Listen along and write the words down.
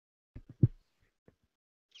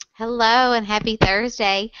Hello and happy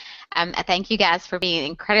Thursday. I thank you guys for being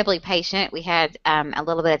incredibly patient. We had a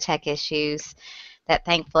little bit of tech issues that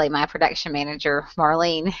thankfully my production manager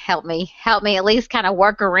Marlene helped me at least kind of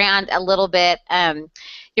work around a little bit.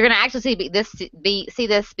 You're going to actually see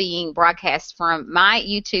this being broadcast from my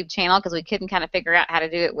YouTube channel because we couldn't kind of figure out how to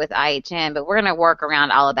do it with IHM, but we're going to work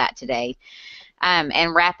around all of that today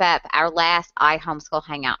and wrap up our last iHomeschool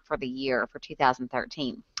Hangout for the year for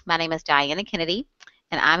 2013. My name is Diana Kennedy,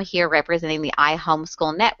 and I'm here representing the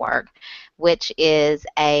iHomeschool Network, which is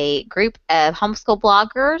a group of homeschool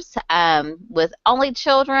bloggers with only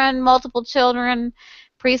children, multiple children,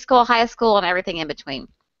 preschool, high school, and everything in between.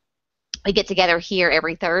 We get together here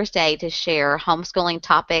every Thursday to share homeschooling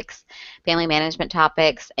topics, family management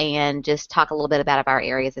topics, and just talk a little bit about our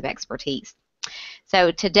areas of expertise.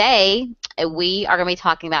 So today we are going to be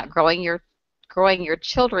talking about growing your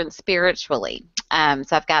children spiritually. So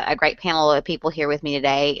I've got a great panel of people here with me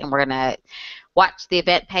today, and we're going to watch the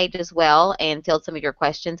event page as well and field some of your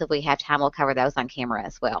questions. If we have time, we'll cover those on camera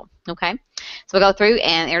as well. Okay? So we'll go through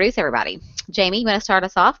and introduce everybody. Jamie, you want to start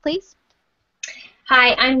us off, please?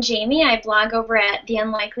 Hi, I'm Jamie. I blog over at The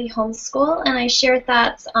Unlikely Homeschool, and I share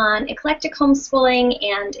thoughts on eclectic homeschooling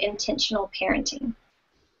and intentional parenting.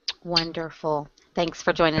 Wonderful. Thanks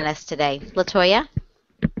for joining us today. Latoya?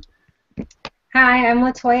 Hi, I'm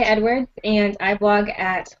Latoya Edwards, and I blog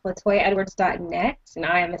at latoyaedwards.net, and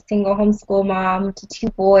I am a single homeschool mom to two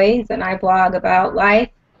boys, and I blog about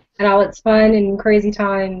life and all its fun and crazy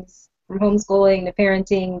times, from homeschooling to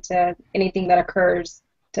parenting to anything that occurs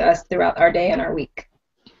to us throughout our day and our week.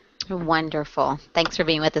 Wonderful. Thanks for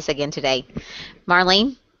being with us again today.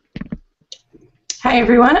 Marlene? Hi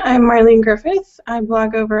everyone, I'm Marlene Griffith. I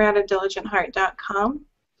blog over at adiligent.heart.com.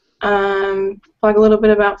 Blog a little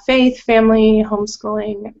bit about faith, family,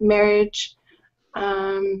 homeschooling, marriage.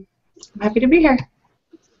 I'm happy to be here.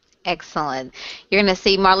 Excellent. You're going to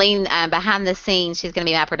see Marlene behind the scenes. She's going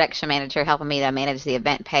to be my production manager, helping me to manage the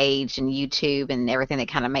event page and YouTube and everything that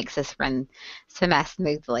kind of makes this run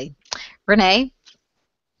smoothly. Renee?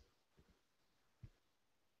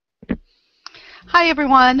 Hi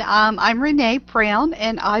everyone, I'm Renee Brown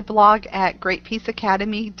and I blog at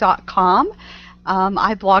greatpeaceacademy.com.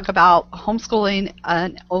 I blog about homeschooling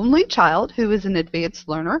an only child who is an advanced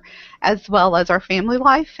learner, as well as our family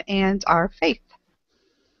life and our faith.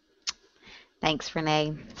 Thanks,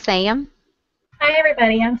 Renee. Sam? Hi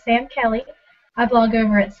everybody, I'm Sam Kelly. I blog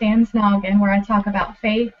over at Sam's Noggin where I talk about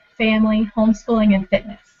faith, family, homeschooling, and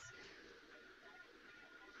fitness.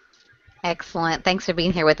 Excellent. Thanks for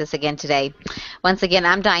being here with us again today. Once again,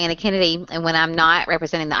 I'm Diana Kennedy, and when I'm not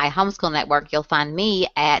representing the iHomeschool Network, you'll find me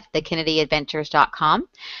at thekennedyadventures.com.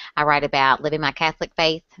 I write about living my Catholic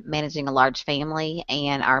faith, managing a large family,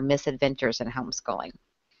 and our misadventures in homeschooling.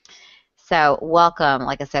 So welcome,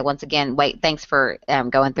 like I said, once again, thanks for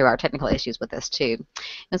going through our technical issues with us too.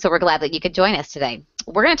 And so we're glad that you could join us today.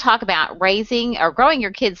 We're going to talk about raising or growing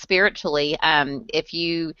your kids spiritually. If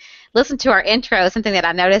you listen to our intro, something that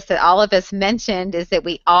I noticed that all of us mentioned is that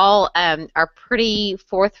we all are pretty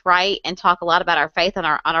forthright and talk a lot about our faith on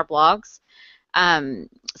our blogs. So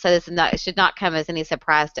it should not come as any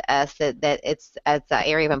surprise to us that it's an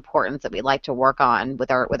area of importance that we'd like to work on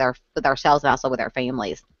with ourselves and also with our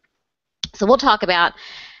families. So we'll talk about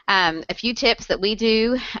a few tips that we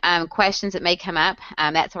do, questions that may come up,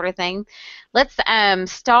 that sort of thing. Let's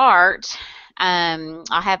start. I'll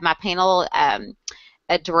have my panel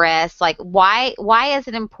address why is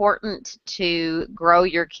it important to grow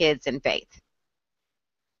your kids in faith?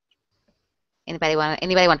 Anybody want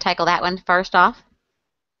to tackle that one first off?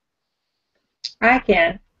 I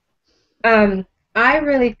can. I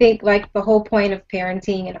really think the whole point of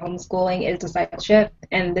parenting and homeschooling is discipleship,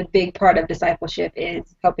 and the big part of discipleship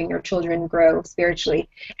is helping your children grow spiritually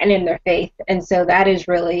and in their faith. And so that is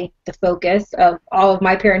really the focus of all of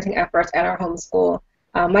my parenting efforts at our homeschool.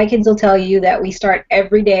 My kids will tell you that we start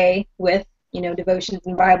every day with, devotions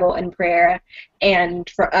and Bible and prayer. And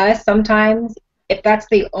for us, sometimes, if that's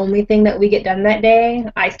the only thing that we get done that day,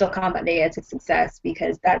 I still count that day as a success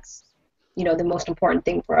because that's the most important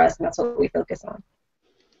thing for us, and that's what we focus on.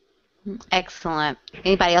 Excellent.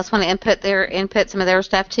 Anybody else want to input some of their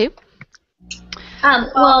stuff too?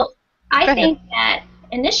 Well, I think that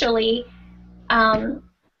initially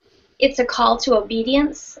it's a call to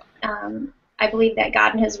obedience. I believe that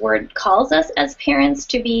God in His Word calls us as parents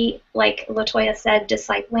to be, like Latoya said,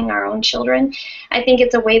 discipling our own children. I think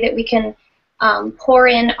it's a way that we can pour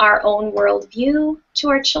in our own worldview to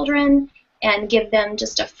our children and give them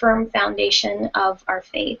just a firm foundation of our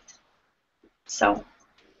faith. So.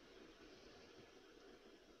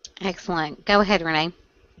 Excellent. Go ahead, Renee.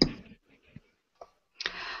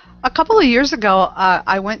 A couple of years ago,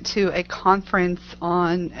 I went to a conference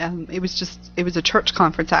on, it was a church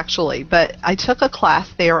conference actually, but I took a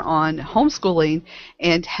class there on homeschooling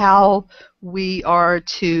and how we are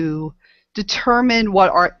to determine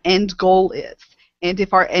what our end goal is. And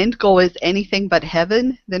if our end goal is anything but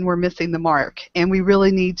heaven, then we're missing the mark. And we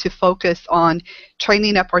really need to focus on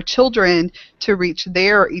training up our children to reach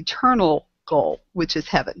their eternal goal, which is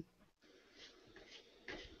heaven.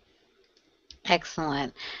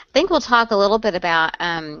 Excellent. I think we'll talk a little bit about,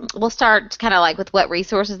 we'll start kind of like with what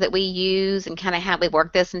resources that we use and kind of how we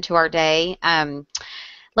work this into our day.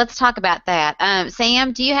 Let's talk about that.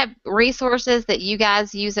 Sam, do you have resources that you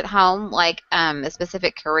guys use at home, like a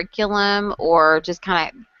specific curriculum, or just kind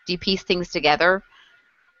of do you piece things together?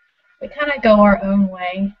 We kind of go our own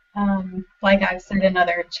way. Like I've said in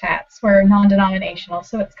other chats, we're non-denominational,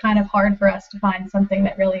 so it's kind of hard for us to find something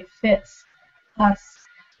that really fits us.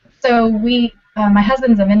 So my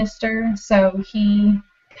husband's a minister, so he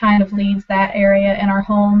kind of leads that area in our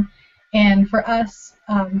home. And for us,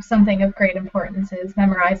 something of great importance is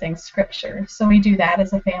memorizing scripture. So we do that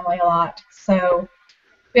as a family a lot. So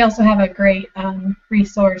we also have a great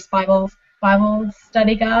resource, Bible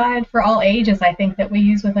study guide for all ages, I think, that we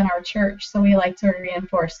use within our church. So we like to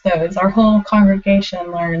reinforce those. Our whole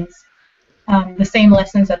congregation learns the same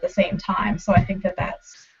lessons at the same time. So I think that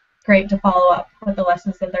that's great to follow up with the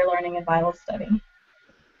lessons that they're learning in Bible study.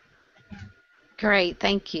 Great,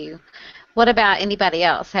 thank you. What about anybody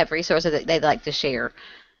else have resources that they'd like to share?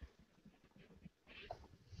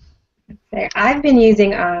 I've been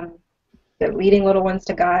using the Leading Little Ones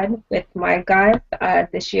to God with my guys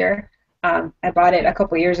this year. I bought it a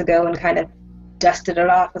couple years ago and kind of dusted it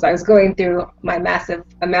off as I was going through my massive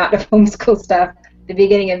amount of homeschool stuff at the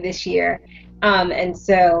beginning of this year. And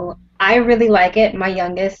so I really like it. My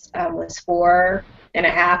youngest was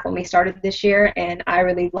 4.5 when we started this year, and I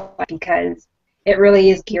really like it because it really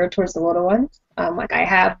is geared towards the little ones, like I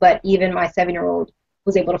have, but even my 7-year-old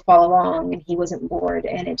was able to follow along, and he wasn't bored,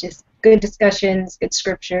 and it just good discussions, good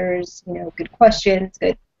scriptures, good questions,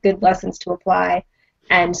 good lessons to apply.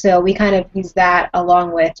 And so we kind of use that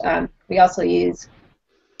along with, we also use,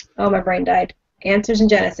 my brain died, Answers in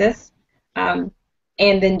Genesis, and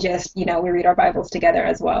then just, we read our Bibles together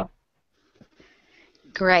as well.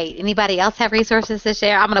 Great. Anybody else have resources to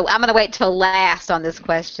share? I'm gonna wait till last on this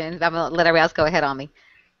question. I'm gonna let everybody else go ahead on me.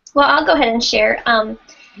 Well, I'll go ahead and share.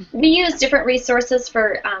 We use different resources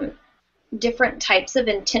for different types of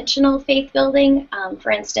intentional faith building.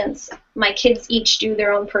 For instance, my kids each do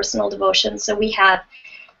their own personal devotions, so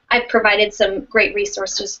I've provided some great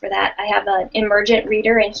resources for that. I have an emergent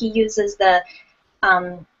reader, and he uses the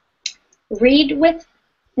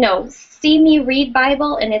See Me Read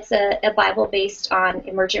Bible, and it's a Bible based on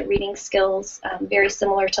emergent reading skills, very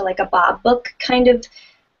similar to like a Bob book kind of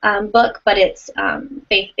book, but it's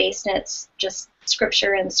faith-based, and it's just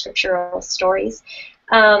scripture and scriptural stories.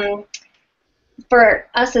 For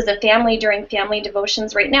us as a family, during family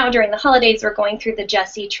devotions right now, during the holidays, we're going through the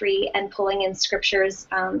Jesse tree and pulling in scriptures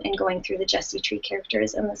and going through the Jesse tree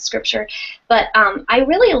characters in the scripture. But I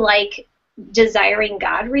really like Desiring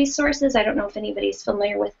God resources. I don't know if anybody's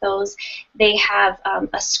familiar with those. They have a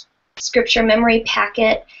scripture memory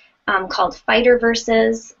packet called Fighter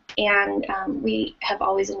Verses, and we have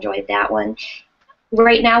always enjoyed that one.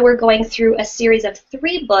 Right now we're going through a series of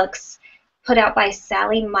 3 books put out by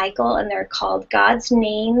Sally Michael, and they're called God's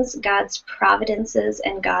Names, God's Providences,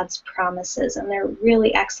 and God's Promises, and they're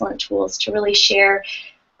really excellent tools to really share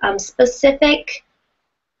specific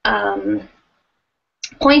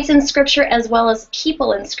points in Scripture as well as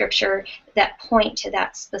people in Scripture that point to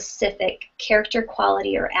that specific character,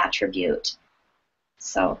 quality, or attribute.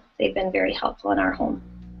 So they've been very helpful in our home.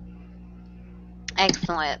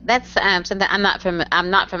 Excellent. That's something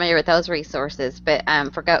I'm not familiar with those resources, but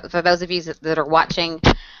for those of you that are watching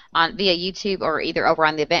via YouTube or either over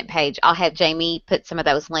on the event page, I'll have Jamie put some of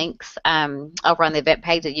those links over on the event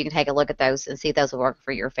page that you can take a look at those and see if those will work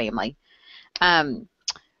for your family.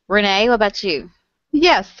 Renee, what about you?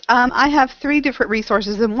 Yes, I have 3 different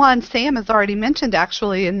resources, and one Sam has already mentioned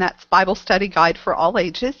actually, and that's Bible Study Guide for All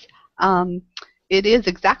Ages. It is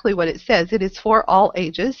exactly what it says. It is for all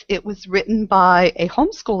ages. It was written by a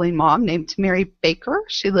homeschooling mom named Mary Baker.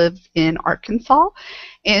 She lives in Arkansas,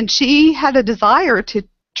 and she had a desire to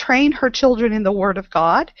train her children in the Word of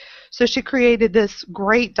God. So she created this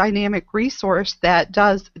great dynamic resource that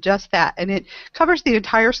does just that, and it covers the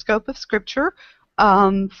entire scope of Scripture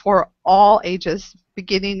for all ages,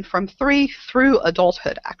 beginning from 3 through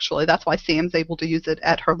adulthood, actually. That's why Sam's able to use it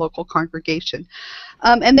at her local congregation.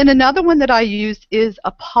 And then another one that I use is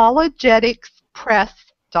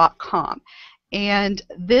apologeticspress.com. And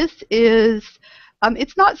this is,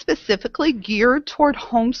 it's not specifically geared toward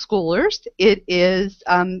homeschoolers. It is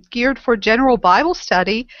geared for general Bible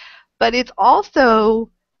study, but it's also,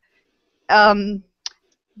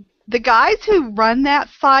 the guys who run that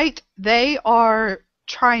site, they are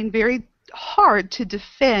trying very hard to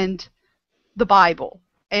defend the Bible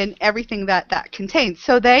and everything that that contains.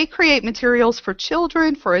 So they create materials for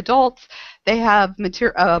children, for adults. They have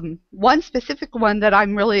one specific one that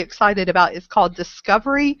I'm really excited about is called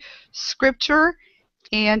Discovery Scripture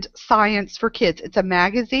and Science for Kids. It's a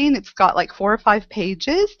magazine. It's got like 4 or 5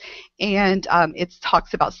 pages, and it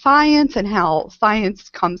talks about science and how science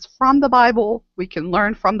comes from the Bible. We can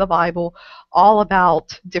learn from the Bible all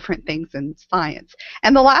about different things in science.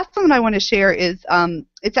 And the last one I want to share is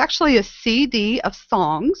it's actually a CD of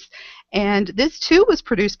songs, and this too was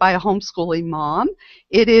produced by a homeschooling mom.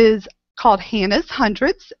 It is called Hannah's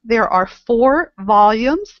Hundreds. There are 4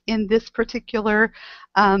 volumes in this particular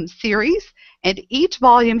series, and each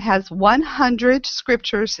volume has 100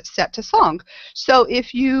 scriptures set to song. So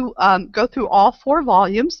if you go through all 4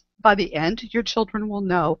 volumes, by the end, your children will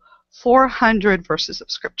know 400 verses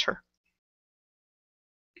of scripture.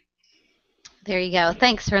 There you go.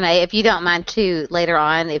 Thanks, Renee. If you don't mind, too, later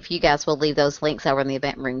on, if you guys will leave those links over in the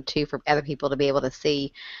event room, too, for other people to be able to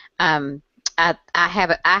see. I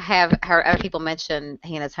have heard other people mention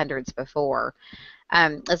Hannah's Hundreds before.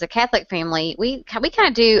 As a Catholic family, we kind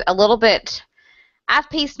of do a little bit. I've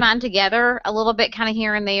pieced mine together a little bit, kind of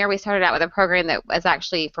here and there. We started out with a program that was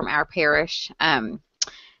actually from our parish,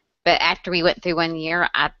 but after we went through 1 year,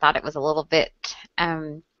 I thought it was a little bit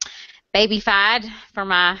babyfied for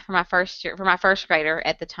my first grader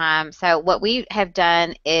at the time. So what we have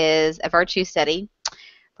done is a virtue study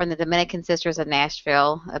from the Dominican Sisters of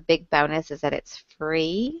Nashville. A big bonus is that it's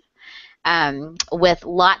free, with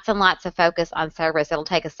lots and lots of focus on service. It'll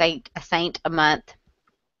take a saint a month,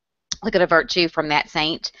 look at a virtue from that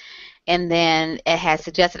saint, and then it has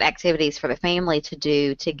suggested activities for the family to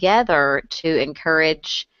do together to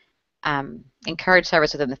encourage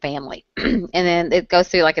service within the family. And then it goes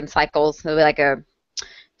through like in cycles. It'll be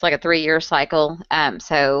it's like a 3-year cycle.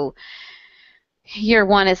 So year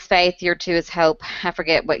 1 is faith, year 2 is hope. I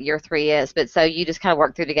forget what year 3 is, but so you just kind of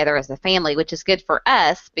work through together as a family, which is good for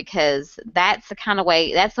us because that's the kind of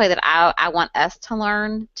way, that's the way that I want us to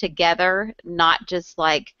learn together, not just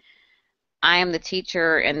like I am the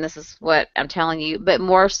teacher and this is what I'm telling you, but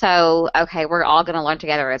more so, okay, we're all going to learn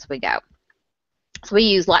together as we go. So we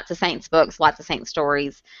use lots of saints books, lots of saint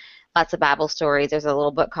stories, lots of Bible stories. There's a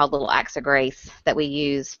little book called Little Acts of Grace that we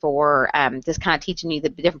use for just kind of teaching you the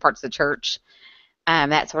different parts of the church,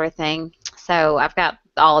 that sort of thing. So I've got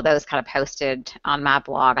all of those kind of posted on my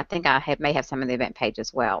blog. I think I may have some of the event page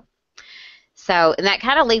as well. So, and that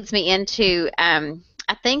kind of leads me into, I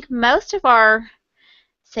think most of our,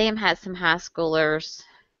 Sam has some high schoolers.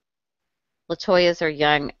 LaToya's are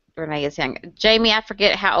young. Renee is young. Jamie, I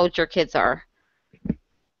forget how old your kids are.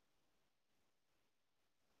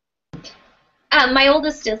 My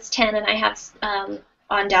oldest is 10, and I have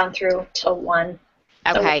on down through till 1.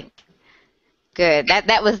 Okay, so. Good.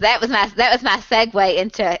 That was my segue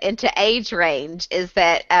into age range. Is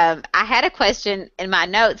that I had a question in my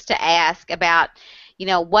notes to ask about,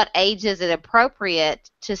 what age is it appropriate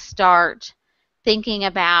to start thinking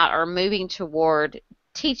about or moving toward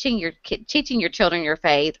teaching your children your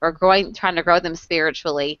faith or trying to grow them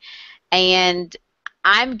spiritually. And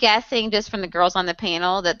I'm guessing just from the girls on the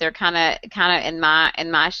panel that they're kind of in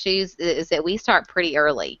my shoes, is that we start pretty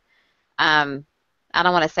early. I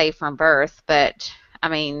don't want to say from birth, but I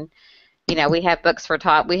mean, we have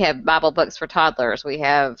we have Bible books for toddlers. We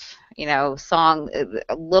have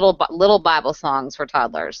little Bible songs for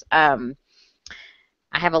toddlers.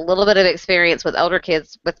 I have a little bit of experience with older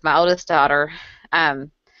kids with my oldest daughter.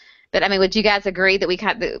 But I mean, would you guys agree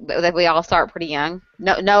that we all start pretty young?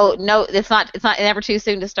 No, it's never too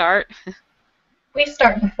soon to start. We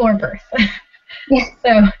start before birth.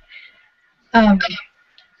 So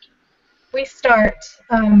we start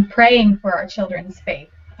praying for our children's faith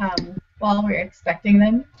while we're expecting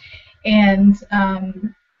them. And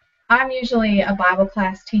I'm usually a Bible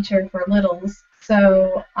class teacher for littles,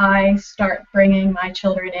 so I start bringing my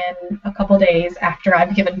children in a couple days after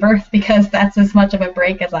I've given birth because that's as much of a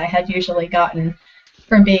break as I had usually gotten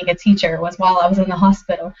from being a teacher was while I was in the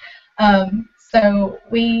hospital. So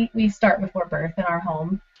we start before birth in our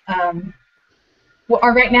home.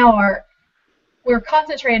 Right now we're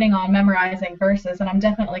concentrating on memorizing verses, and I'm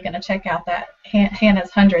definitely going to check out that Hannah's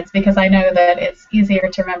Hundreds because I know that it's easier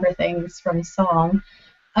to remember things from song.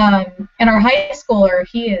 And our high schooler,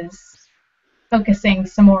 he is focusing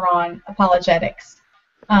some more on apologetics.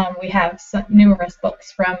 We have numerous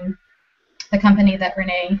books from the company that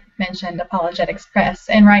Renee mentioned, Apologetics Press.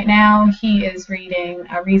 And right now he is reading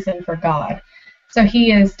A Reason for God. So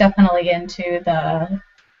he is definitely into the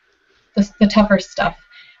tougher stuff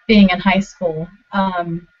being in high school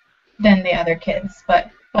than the other kids.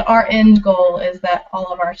 But our end goal is that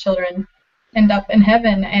all of our children end up in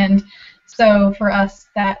heaven. And so for us,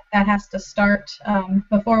 that has to start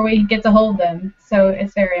before we get to hold them. So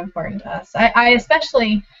it's very important to us.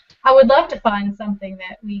 I would love to find something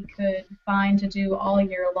that we could find to do all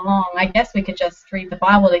year long. I guess we could just read the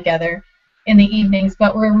Bible together in the evenings,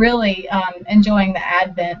 but we're really enjoying the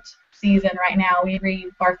Advent season right now. We read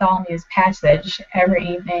Bartholomew's Passage every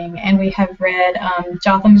evening, and we have read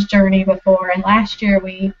Jotham's Journey before, and last year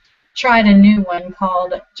we tried a new one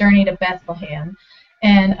called Journey to Bethlehem,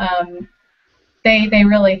 and they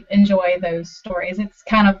really enjoy those stories. It's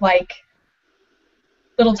kind of like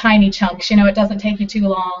little tiny chunks. It doesn't take you too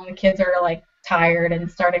long. The kids are like tired and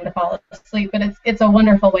starting to fall asleep, but it's a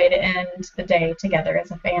wonderful way to end the day together as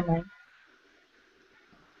a family.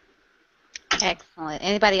 Excellent.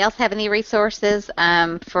 Anybody else have any resources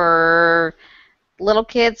for little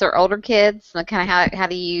kids or older kids? Kind of how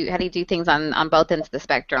do you do things on both ends of the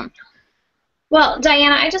spectrum? Well,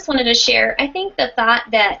 Diana, I just wanted to share. I think the thought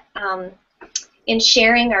that in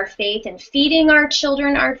sharing our faith and feeding our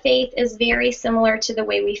children our faith is very similar to the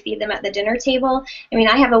way we feed them at the dinner table. I mean,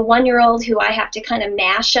 I have a 1-year-old who I have to kind of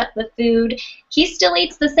mash up the food. He still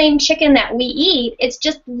eats the same chicken that we eat. It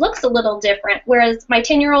just looks a little different. Whereas my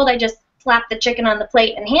 10-year-old, I just slap the chicken on the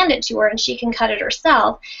plate and hand it to her, and she can cut it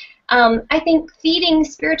herself. I think feeding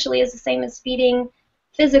spiritually is the same as feeding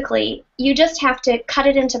physically. You just have to cut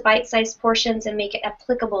it into bite-sized portions and make it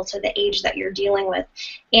applicable to the age that you're dealing with.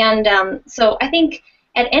 And so I think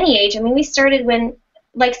at any age, I mean, we started when,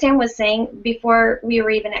 like Sam was saying, before we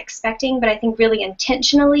were even expecting, but I think really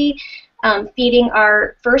intentionally feeding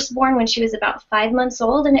our firstborn when she was about 5 months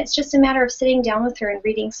old, and it's just a matter of sitting down with her and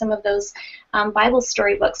reading some of those Bible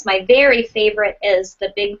storybooks. My very favorite is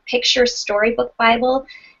the Big Picture Storybook Bible.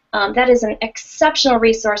 That is an exceptional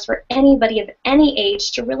resource for anybody of any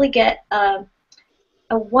age to really get a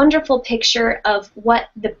wonderful picture of what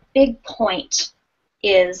the big point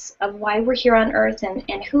is of why we're here on earth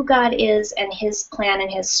and who God is and his plan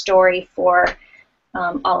and his story for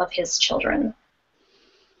all of his children.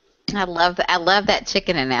 I love that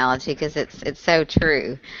chicken analogy because it's so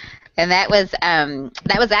true. And that was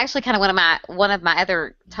actually kind of one of my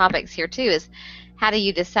other topics here too, is how do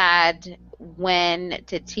you decide when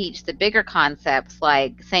to teach the bigger concepts,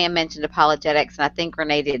 like Sam mentioned apologetics, and I think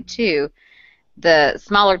Renee did too. The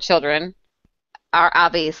smaller children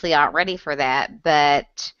obviously aren't ready for that,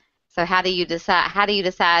 but so how do you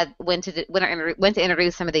decide when to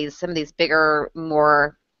introduce some of these bigger,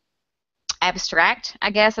 more abstract, I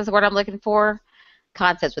guess is the word I'm looking for,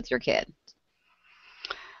 concepts with your kid?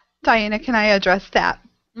 Diana, can I address that?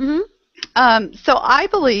 Mm-hmm. So I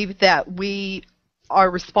believe that we are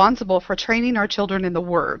responsible for training our children in the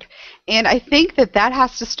Word. And I think that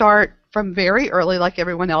has to start from very early, like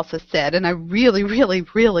everyone else has said. And I really, really,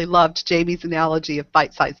 really loved Jamie's analogy of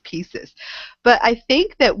bite-sized pieces. But I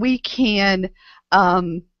think that we can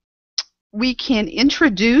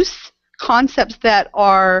introduce concepts that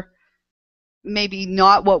are maybe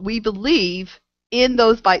not what we believe in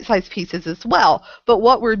those bite-sized pieces as well. But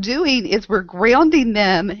what we're doing is we're grounding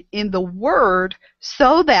them in the Word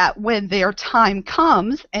so that when their time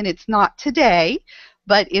comes, and it's not today,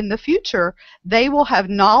 but in the future, they will have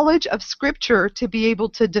knowledge of Scripture to be able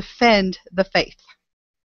to defend the faith.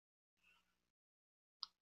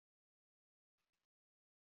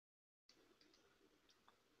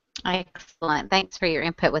 Excellent. Thanks for your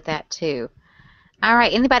input with that too. All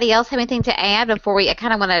right. Anybody else have anything to add before I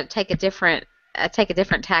kind of want to take a different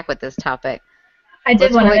tack with this topic? I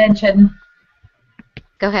did want to mention.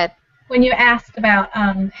 Go ahead. When you asked about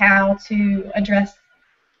how to address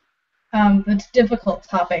the difficult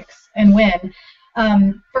topics and when,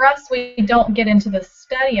 for us, we don't get into the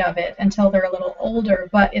study of it until they're a little older,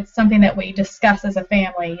 but it's something that we discuss as a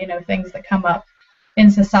family, things that come up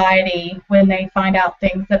in society when they find out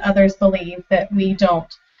things that others believe that we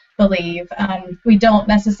don't believe. We don't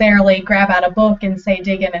necessarily grab out a book and say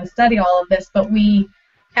dig in and study all of this, but we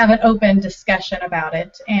have an open discussion about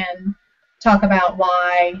it and talk about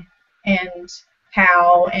why and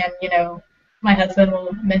how, and my husband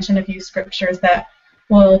will mention a few scriptures that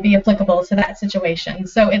will be applicable to that situation.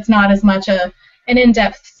 So it's not as much an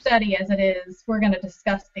in-depth study as it is we're going to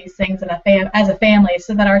discuss these things as a family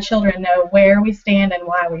so that our children know where we stand and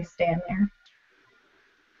why we stand there.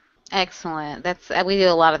 Excellent. We do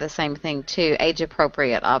a lot of the same thing too, age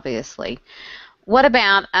appropriate, obviously. What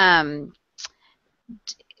about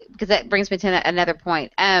because that brings me to another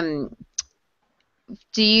point.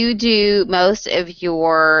 Do you do most of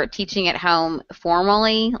your teaching at home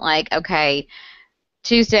formally? Like, okay,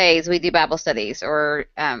 Tuesdays we do Bible studies, or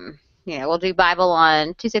we'll do Bible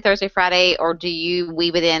on Tuesday, Thursday, Friday, or do you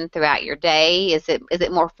weave it in throughout your day? Is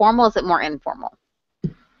it more formal? Is it more informal?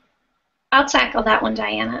 I'll tackle that one,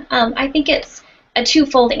 Diana. I think it's a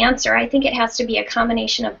twofold answer. I think it has to be a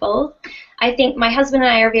combination of both. I think my husband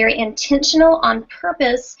and I are very intentional on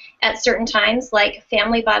purpose at certain times, like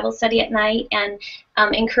family Bible study at night, and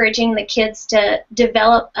encouraging the kids to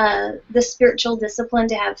develop the spiritual discipline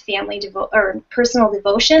to have family or personal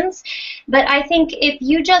devotions. But I think if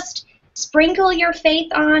you just sprinkle your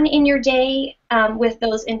faith on in your day with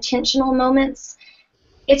those intentional moments,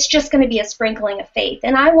 it's just going to be a sprinkling of faith.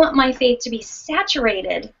 And I want my faith to be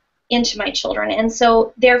saturated into my children. And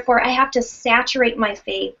so, therefore, I have to saturate my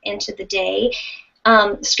faith into the day.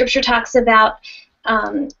 Scripture talks about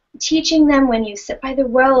teaching them when you sit by the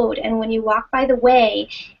road and when you walk by the way.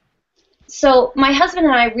 So my husband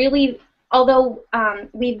and I really, although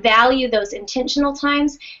we value those intentional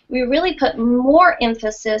times, we really put more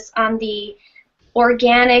emphasis on the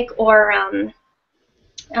organic or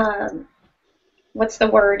what's the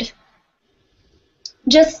word?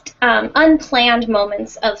 Just unplanned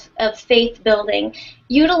moments of faith building,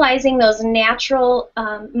 utilizing those natural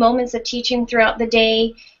moments of teaching throughout the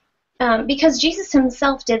day, because Jesus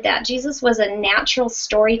himself did that. Jesus was a natural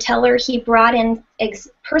storyteller. He brought in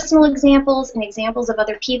personal examples and examples of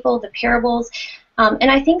other people, the parables, and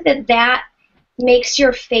I think that makes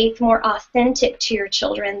your faith more authentic to your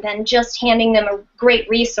children than just handing them a great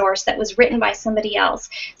resource that was written by somebody else.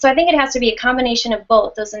 So I think it has to be a combination of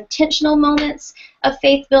both, those intentional moments of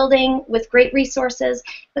faith building with great resources,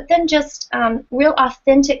 but then just real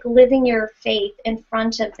authentic living your faith in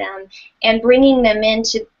front of them and bringing them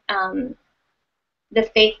into the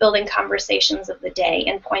faith building conversations of the day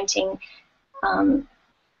and pointing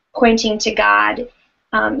to God.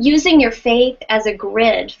 Using your faith as a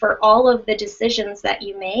grid for all of the decisions that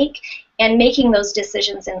you make and making those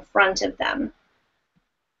decisions in front of them.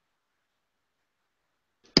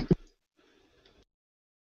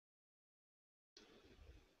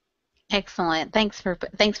 Excellent. Thanks for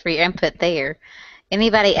your input there.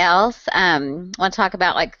 Anybody else want to talk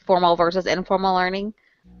about like formal versus informal learning?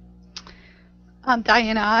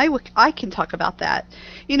 Diana, I can talk about that.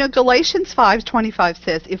 Galatians 5:25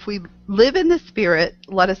 says, if we live in the Spirit,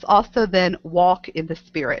 let us also then walk in the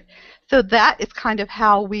Spirit. So that is kind of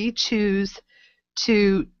how we choose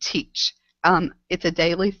to teach. It's a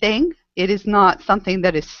daily thing. It is not something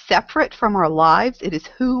that is separate from our lives. It is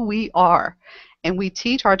who we are. And we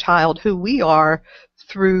teach our child who we are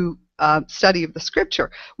through study of the Scripture.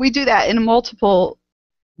 We do that in multiple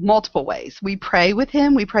ways. We pray with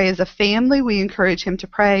him. We pray as a family. We encourage him to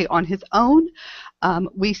pray on his own.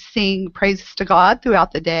 We sing praises to God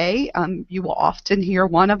throughout the day. You will often hear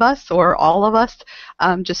one of us or all of us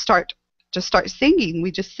just start singing. We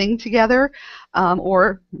just sing together,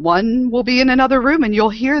 or one will be in another room and you'll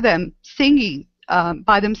hear them singing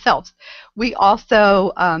by themselves. We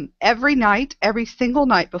also, every single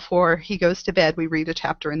night before he goes to bed, we read a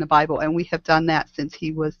chapter in the Bible, and we have done that since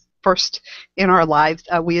he was first in our lives.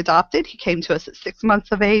 We adopted. He came to us at 6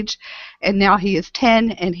 months of age, and now he is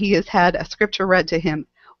 10, and he has had a scripture read to him,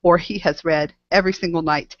 or he has read every single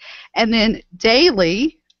night. And then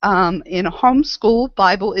daily, in homeschool,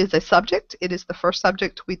 Bible is a subject. It is the first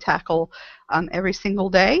subject we tackle every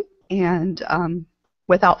single day, and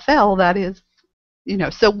without fail, that is,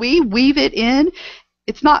 so we weave it in.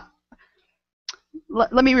 It's not,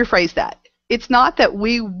 let me rephrase that. It's not that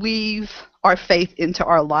we weave our faith into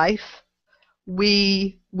our life.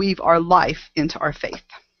 We weave our life into our faith.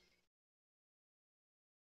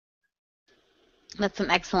 That's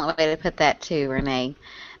an excellent way to put that too, Renee.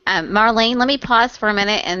 Marlene, let me pause for a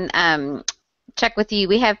minute and check with you. Do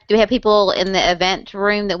we have people in the event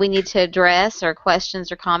room that we need to address, or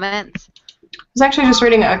questions or comments? I was actually just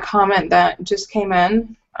reading a comment that just came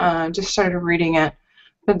in. Just started reading it.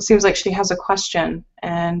 But it seems like she has a question,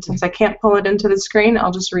 and since I can't pull it into the screen,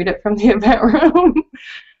 I'll just read it from the event room.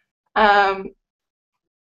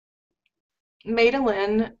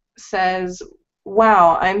 Madeline says,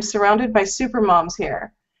 wow, I'm surrounded by super moms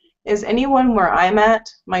here. Is anyone where I'm at?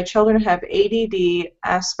 My children have ADD,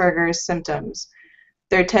 Asperger's symptoms.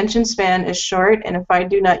 Their attention span is short, and if I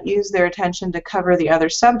do not use their attention to cover the other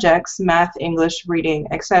subjects, math, English, reading,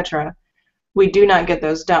 etc., we do not get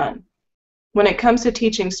those done. When it comes to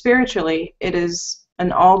teaching spiritually, it is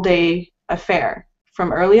an all-day affair,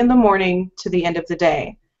 from early in the morning to the end of the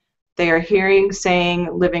day. They are hearing, saying,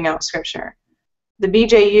 living out Scripture. The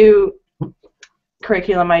BJU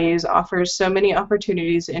curriculum I use offers so many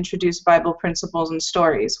opportunities to introduce Bible principles and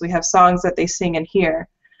stories. We have songs that they sing and hear.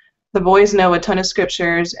 The boys know a ton of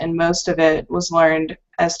scriptures, and most of it was learned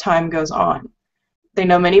as time goes on. They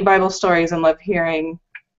know many Bible stories and love hearing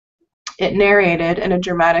it narrated and a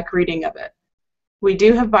dramatic reading of it. We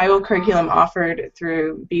do have Bible curriculum offered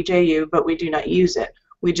through BJU, but we do not use it.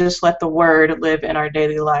 We just let the Word live in our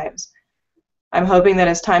daily lives. I'm hoping that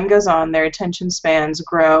as time goes on, their attention spans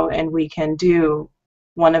grow and we can do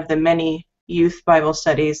one of the many youth Bible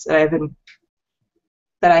studies that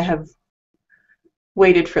I have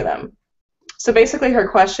waited for them. So basically her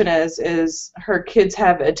question is her kids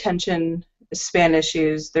have attention span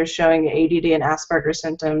issues. They're showing ADD and Asperger's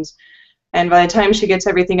symptoms. And by the time she gets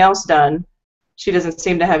everything else done, she doesn't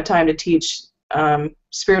seem to have time to teach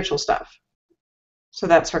spiritual stuff. So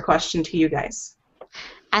that's her question to you guys.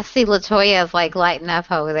 I see Latoya's like lighting up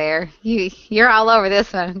over there. You're all over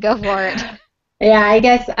this one. Go for it. Yeah, I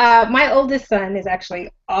guess my oldest son is actually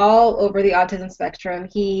all over the autism spectrum.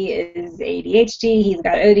 He is ADHD, he's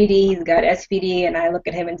got ODD, he's got SPD, and I look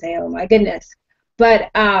at him and say, oh my goodness. But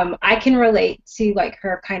I can relate to like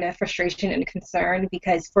her kind of frustration and concern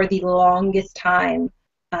because for the longest time,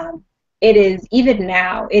 it is, even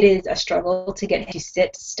now, it is a struggle to get him to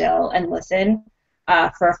sit still and listen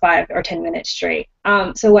for 5 or 10 minutes straight.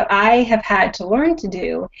 So what I have had to learn to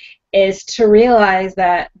do is to realize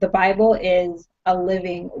that the Bible is a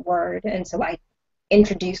living word, and so I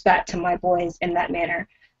introduce that to my boys in that manner.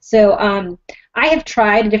 So I have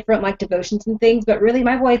tried different like devotions and things, but really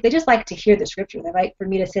my boys, they just like to hear the scripture. They like for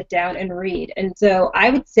me to sit down and read. And so I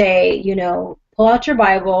would say, you know, pull out your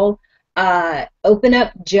Bible, open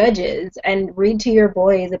up Judges and read to your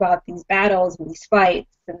boys about these battles and these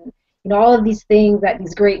fights and you know, all of these things that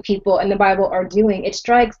these great people in the Bible are doing. It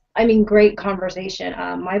strikes, I mean, great conversation.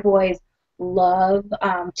 My boys love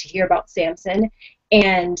to hear about Samson.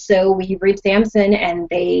 And so we read Samson and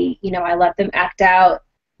they, you know, I let them act out,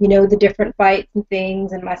 you know, the different fights and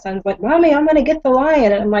things. And my son's like, Mommy, I'm going to get the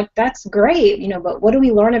lion. And I'm like, that's great, you know, but what do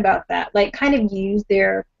we learn about that? Like kind of use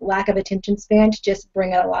their lack of attention span to just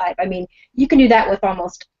bring it alive. I mean, you can do that with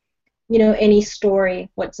almost you know, any story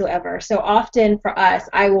whatsoever. So often for us,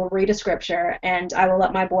 I will read a scripture and I will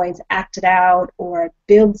let my boys act it out or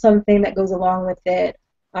build something that goes along with it,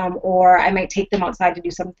 or I might take them outside to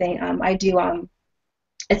do something.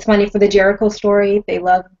 It's funny, for the Jericho story, they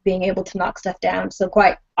love being able to knock stuff down. So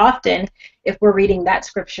quite often, if we're reading that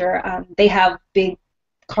scripture, they have big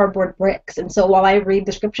cardboard bricks. And so while I read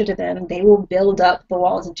the scripture to them, they will build up the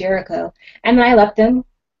walls of Jericho. And then I let them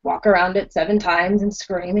walk around it 7 times and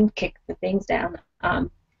scream and kick the things down.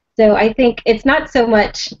 So I think it's not so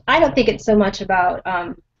much, I don't think it's so much about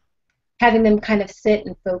having them kind of sit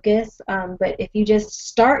and focus, but if you just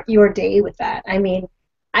start your day with that. I mean,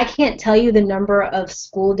 I can't tell you the number of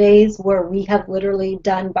school days where we have literally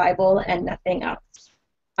done Bible and nothing else.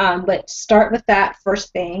 But start with that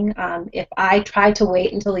first thing. If I try to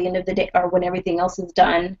wait until the end of the day or when everything else is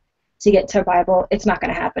done to get to Bible, it's not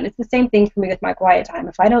going to happen. It's the same thing for me with my quiet time.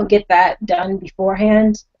 If I don't get that done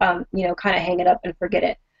beforehand, you know, kind of hang it up and forget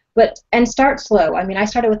it. And start slow. I mean, I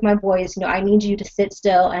started with my boys, you know, I need you to sit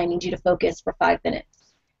still and I need you to focus for 5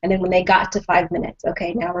 minutes. And then when they got to 5 minutes,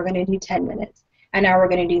 okay, now we're going to do 10 minutes. And now we're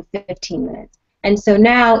going to do 15 minutes. And so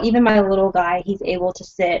now even my little guy, he's able to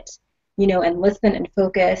sit, you know, and listen and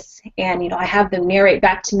focus. And, you know, I have them narrate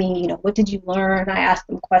back to me, you know, what did you learn? I ask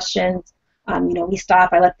them questions. You know, we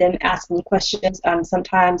stop. I let them ask me questions.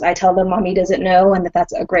 Sometimes I tell them Mommy doesn't know and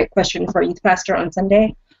that's a great question for a youth pastor on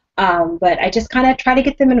Sunday. But I just kind of try to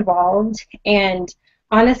get them involved. And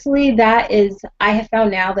honestly, I have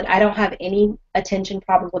found now that I don't have any attention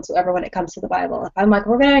problems whatsoever when it comes to the Bible. If I'm like,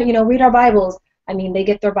 we're going to, you know, read our Bibles, I mean, they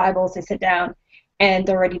get their Bibles, they sit down, and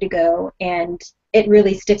they're ready to go. And it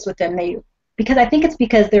really sticks with them. Because I think it's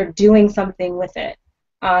because they're doing something with it.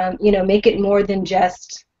 You know, make it more than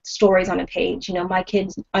just stories on a page. You know, my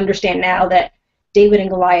kids understand now that David and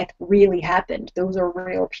Goliath really happened. Those are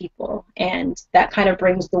real people, and that kind of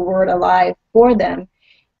brings the word alive for them.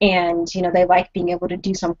 And, you know, they like being able to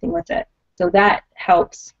do something with it. So that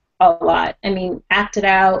helps a lot. I mean, act it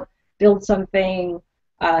out, build something,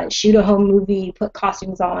 shoot a home movie, put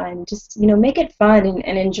costumes on, just, you know, make it fun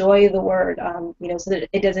and enjoy the word, you know, so that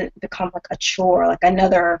it doesn't become like a chore, like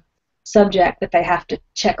another subject that they have to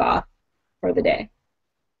check off for the day.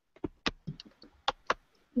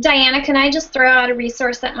 Diana, can I just throw out a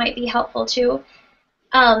resource that might be helpful too?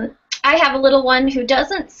 I have a little one who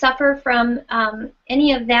doesn't suffer from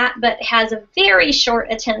any of that, but has a very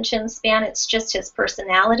short attention span. It's just his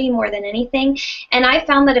personality more than anything. And I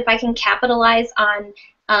found that if I can capitalize on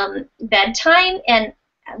bedtime, and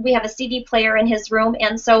we have a CD player in his room.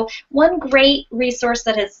 And so one great resource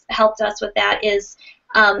that has helped us with that is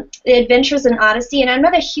the Adventures in Odyssey. And I'm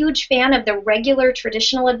not a huge fan of the regular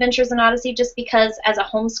traditional Adventures in Odyssey, just because as a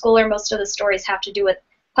homeschooler, most of the stories have to do with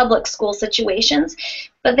public school situations.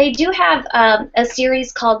 But they do have a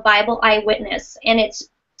series called Bible Eyewitness, and it's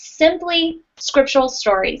simply scriptural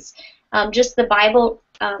stories, just the Bible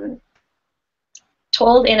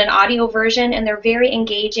told in an audio version, and they're very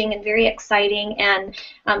engaging and very exciting. And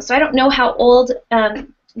so I don't know how old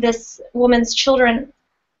this woman's children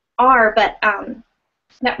are, but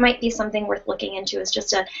that might be something worth looking into, is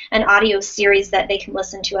just an audio series that they can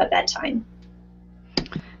listen to at bedtime.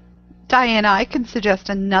 Diana, I can suggest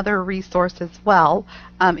another resource as well.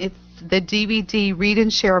 It's the DVD Read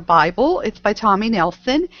and Share Bible. It's by Tommy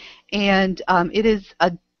Nelson, and it's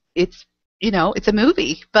a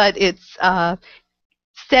movie, but it's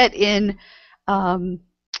set in, I've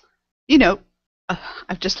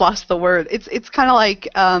just lost the word. It's kind of like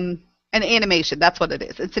an animation. That's what it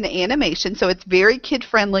is. It's an animation, so it's very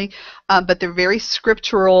kid-friendly, but they're very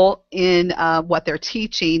scriptural in what they're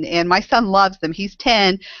teaching, and my son loves them. He's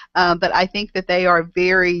 10, but I think that they are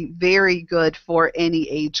very, very good for any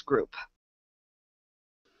age group.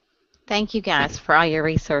 Thank you guys for all your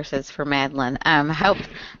resources for Madeline.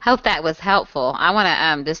 Hope that was helpful. I want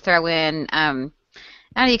to just throw in,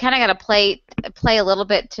 I know you kind of got to play a little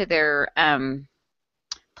bit to their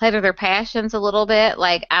play to their passions a little bit.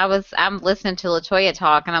 Like I'm listening to LaToya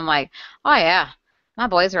talk, and I'm like, oh yeah, my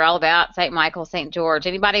boys are all about St. Michael, St. George.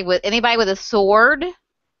 Anybody with a sword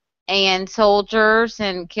and soldiers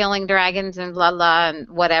and killing dragons and blah blah and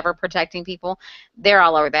whatever, protecting people, they're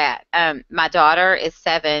all over that. My daughter is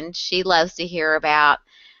 7. She loves to hear about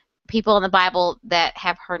people in the Bible that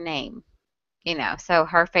have her name. So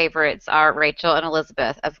her favorites are Rachel and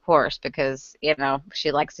Elizabeth, of course, because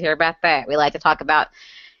she likes to hear about that. We like to talk about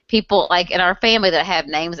people like in our family that have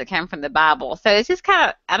names that come from the Bible. So it's just kind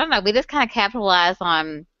of, I don't know, we just kind of capitalize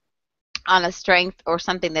on a strength or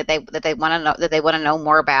something that they want to know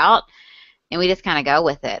more about, and we just kind of go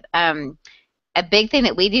with it. A big thing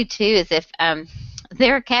that we do too is if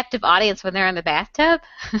they're a captive audience when they're in the bathtub.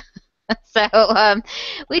 So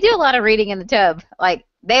we do a lot of reading in the tub. Like,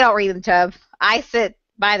 they don't read in the tub. I sit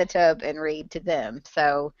by the tub and read to them.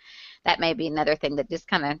 So that may be another thing that just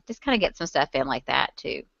kind of get some stuff in like that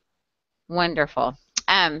too. Wonderful.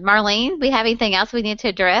 Marlene, we have anything else we need to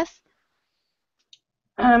address?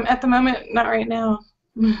 At the moment, not right now.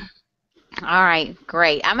 All right,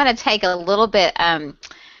 great. I'm going to take a little bit of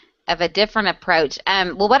a different approach.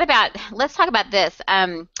 Well, let's talk about this.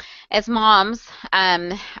 As moms,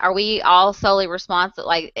 are we all solely responsible,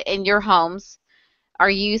 like in your homes, are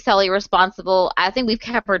you solely responsible? I think we've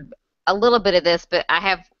covered a little bit of this, but I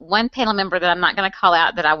have one panel member that I'm not going to call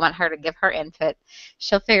out that I want her to give her input.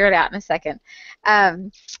 She'll figure it out in a second. Are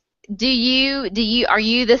you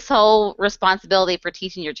the sole responsibility for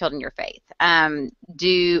teaching your children your faith?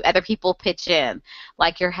 Do other people pitch in,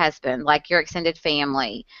 like your husband, like your extended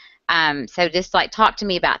family? So just like talk to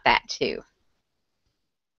me about that too.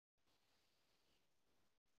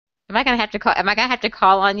 Am I gonna have to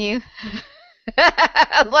call on you?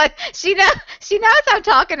 Look, she knows I'm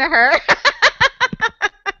talking to her.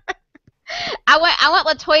 I want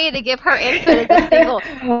LaToya to give her input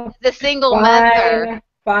as the single mother.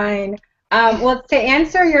 Fine. Well, to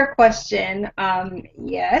answer your question,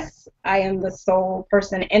 yes, I am the sole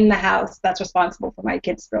person in the house that's responsible for my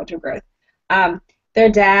kids' spiritual growth. Their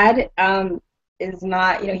dad is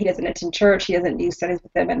not, he doesn't attend church, he doesn't do studies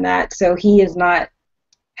with them and that, so he has not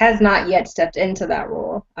yet stepped into that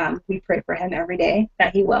role. We pray for him every day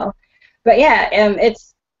that he will. But yeah,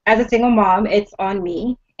 it's, as a single mom, it's on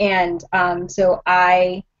me, and so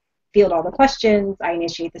I field all the questions, I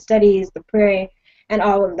initiate the studies, the prayer, and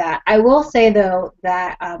all of that. I will say, though,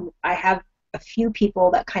 that I have a few people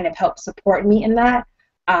that kind of help support me in that.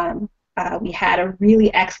 We had a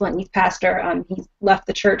really excellent youth pastor. He's left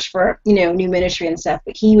the church for, new ministry and stuff,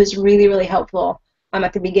 but he was really, really helpful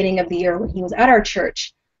at the beginning of the year when he was at our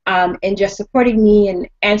church, and just supporting me and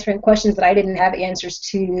answering questions that I didn't have answers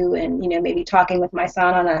to, and, maybe talking with my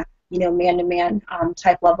son on a, man-to-man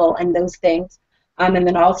type level and those things. And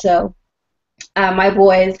then also, my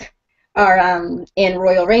boys are in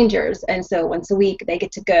Royal Rangers, and so once a week they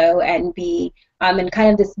get to go and be in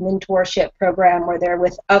kind of this mentorship program where they're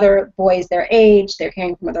with other boys their age, they're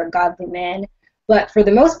hearing from other godly men. But for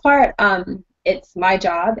the most part, it's my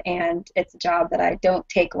job, and it's a job that I don't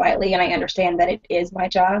take lightly, and I understand that it is my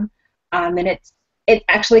job. And it's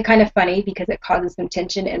actually kind of funny because it causes some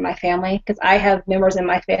tension in my family, because I have members in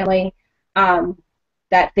my family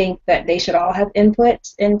that think that they should all have input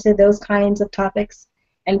into those kinds of topics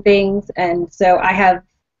and things. And so I have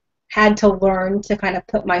had to learn to kind of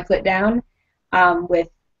put my foot down with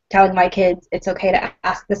telling my kids it's okay to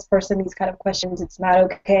ask this person these kind of questions. It's not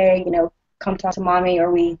okay, come talk to mommy,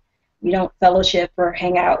 or we don't fellowship or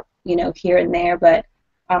hang out, here and there. But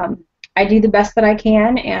I do the best that I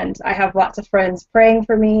can, and I have lots of friends praying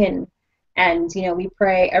for me, and we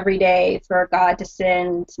pray every day for God to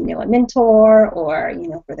send, a mentor, or,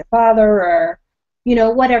 for the father, or,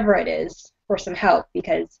 whatever it is, for some help,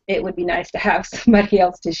 because it would be nice to have somebody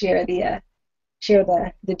else to share the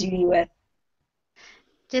duty with.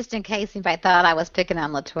 Just in case anybody thought I was picking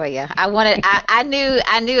on LaToya, I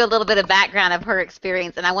knew a little bit of background of her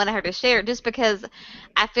experience, and I wanted her to share it just because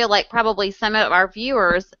I feel like probably some of our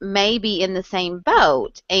viewers may be in the same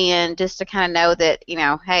boat, and just to kind of know that,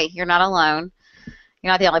 hey, you're not alone.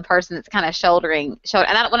 You're not the only person that's kind of shouldering.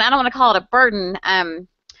 And I don't want to call it a burden.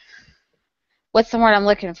 What's the word I'm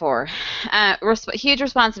looking for? Huge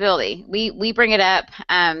responsibility. We bring it up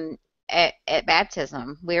at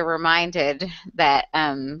baptism. We're reminded that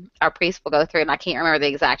our priest will go through, and I can't remember the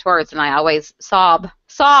exact words, and I always sob,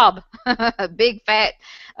 big fat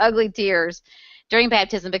ugly tears during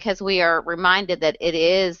baptism, because we are reminded that it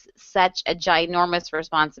is such a ginormous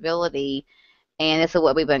responsibility, and this is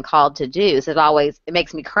what we've been called to do. So it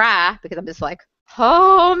makes me cry, because I'm just like,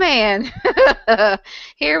 oh man,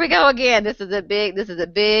 here we go again. This is a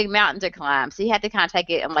big mountain to climb. So you have to kind of take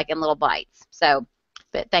it in little bites. So,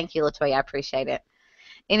 but thank you, LaToya. I appreciate it.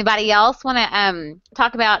 Anybody else want to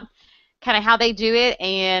talk about kind of how they do it,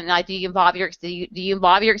 and do you involve your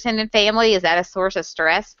extended family? Is that a source of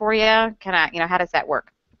stress for you? How does that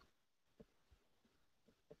work?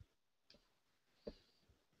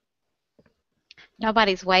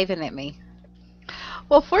 Nobody's waving at me.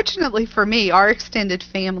 Well, fortunately for me, our extended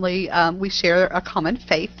family, we share a common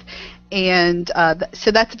faith, and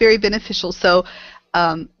so that's very beneficial. So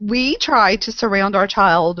we try to surround our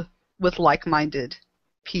child with like-minded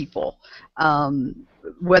people,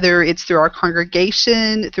 whether it's through our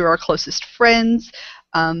congregation, through our closest friends,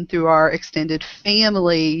 through our extended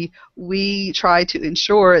family. We try to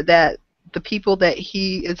ensure that the people that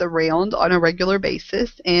he is around on a regular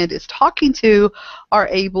basis and is talking to are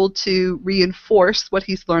able to reinforce what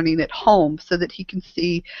he's learning at home, so that he can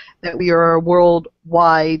see that we are a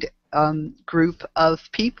worldwide group of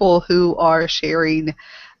people who are sharing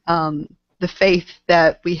the faith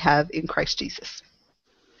that we have in Christ Jesus.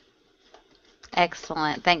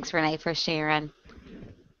 Excellent. Thanks, Renee, for sharing.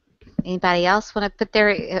 Anybody else want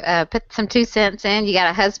to put some 2 cents in? You got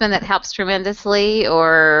a husband that helps tremendously,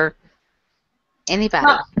 or anybody?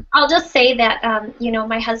 Well, I'll just say that,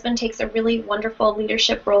 my husband takes a really wonderful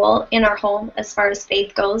leadership role in our home as far as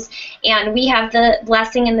faith goes, and we have the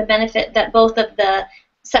blessing and the benefit that both of the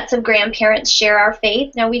sets of grandparents share our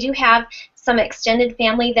faith. Now, we do have some extended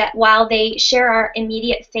family that, while they share our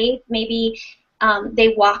immediate faith, maybe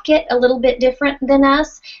they walk it a little bit different than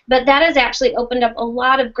us, but that has actually opened up a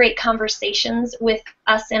lot of great conversations with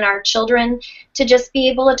us and our children to just be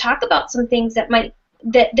able to talk about some things that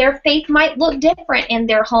their faith might look different in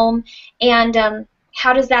their home, and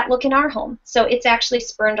how does that look in our home? So it's actually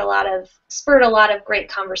spurred a lot of great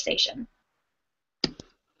conversation.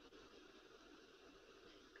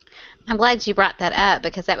 I'm glad you brought that up,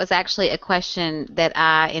 because that was actually a question that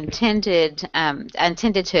I intended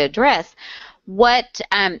to address. What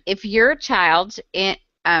if your child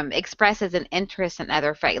expresses an interest in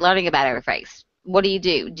other faith, learning about other faiths? What do you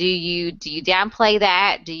do? Do you downplay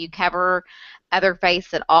that? Do you cover other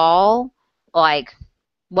faiths at all? Like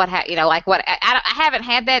what? I haven't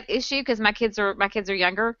had that issue because my kids are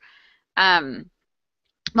younger.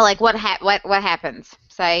 But what happens?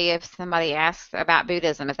 Say if somebody asks about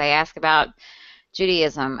Buddhism, if they ask about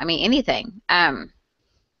Judaism, anything. Where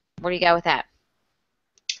do you go with that?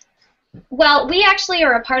 Well, we actually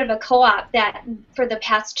are a part of a co-op that for the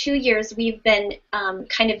past 2 years we've been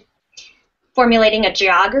kind of formulating a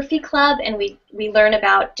geography club, and we learn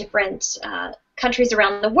about different countries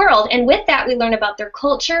around the world, and with that we learn about their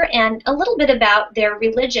culture and a little bit about their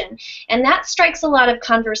religion, and that strikes a lot of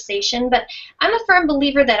conversation. But I'm a firm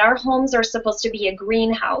believer that our homes are supposed to be a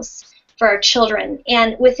greenhouse for our children,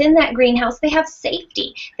 and within that greenhouse they have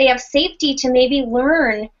safety. They have safety to maybe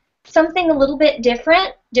learn something a little bit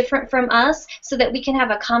different from us, so that we can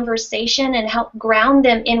have a conversation and help ground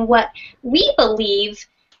them in what we believe,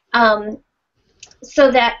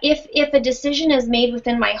 so that if a decision is made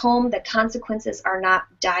within my home, the consequences are not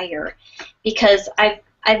dire, because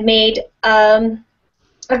I've made a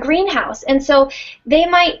greenhouse. And so they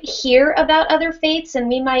might hear about other faiths, and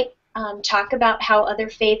we might talk about how other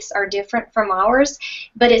faiths are different from ours,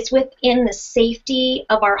 but it's within the safety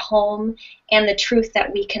of our home and the truth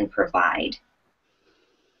that we can provide.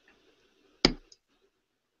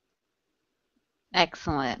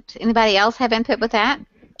 Excellent. Anybody else have input with that?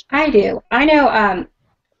 I do. I know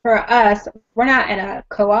for us, we're not in a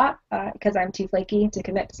co-op because I'm too flaky to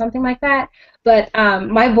commit to something like that. But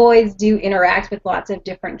my boys do interact with lots of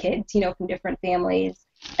different kids, from different families,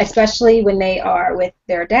 especially when they are with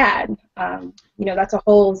their dad. That's a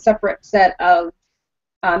whole separate set of,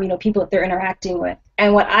 people that they're interacting with.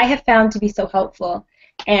 And what I have found to be so helpful,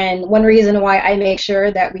 and one reason why I make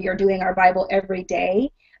sure that we are doing our Bible every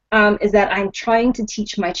day, is that I'm trying to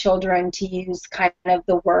teach my children to use kind of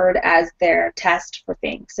the word as their test for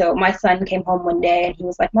things. So my son came home one day and he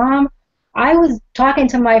was like, Mom, I was talking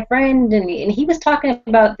to my friend and he was talking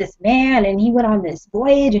about this man and he went on this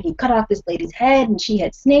voyage and he cut off this lady's head and she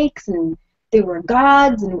had snakes and there were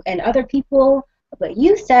gods and other people. But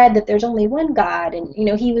you said that there's only one God. And,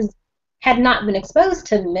 had not been exposed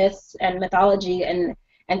to myths and mythology and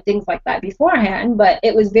things like that beforehand, but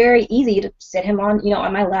it was very easy to sit him on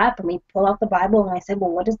my lap and we pull out the Bible and I said,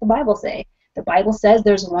 well, what does the Bible say? The Bible says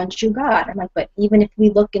there's one true God. I'm like, but even if we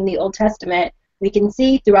look in the Old Testament, we can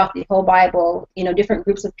see throughout the whole Bible, different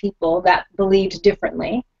groups of people that believed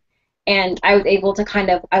differently. And I was able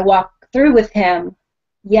to I walked through with him,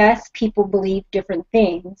 yes, people believe different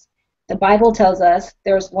things. The Bible tells us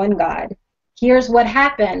there's one God. Here's what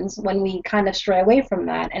happens when we kind of stray away from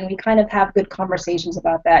that, and we kind of have good conversations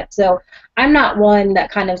about that. So I'm not one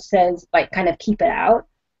that kind of says, kind of keep it out.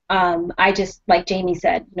 I just, like Jamie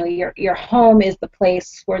said, your home is the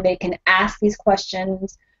place where they can ask these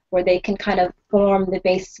questions, where they can kind of form the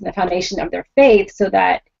basis and the foundation of their faith so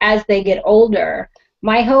that as they get older,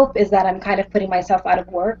 my hope is that I'm kind of putting myself out of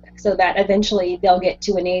work so that eventually they'll get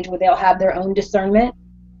to an age where they'll have their own discernment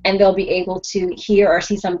and they'll be able to hear or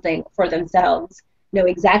see something for themselves, know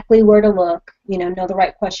exactly where to look, know the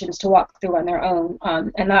right questions to walk through on their own.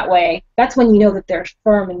 And that way, that's when you know that they're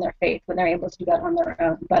firm in their faith, when they're able to do that on their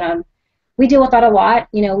own. But we deal with that a lot.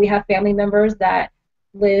 We have family members that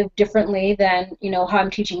live differently than, how I'm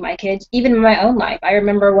teaching my kids, even in my own life. I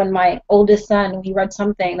remember when my oldest son, we read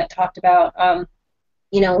something that talked about,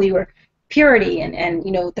 we were purity and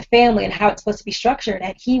the family and how it's supposed to be structured,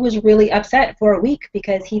 and he was really upset for a week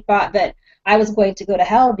because he thought that I was going to go to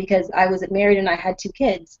hell because I wasn't married and I had 2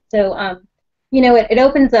 kids. So it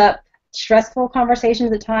opens up stressful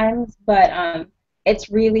conversations at times, but it's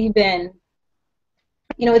really been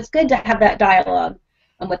it's good to have that dialogue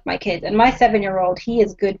with my kids. And my 7-year-old, he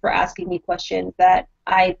is good for asking me questions that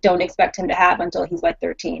I don't expect him to have until he's like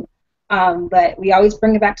 13. But we always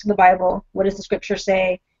bring it back to the Bible. What does the scripture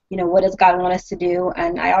say? What does God want us to do?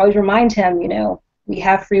 And I always remind him, we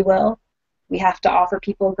have free will. We have to offer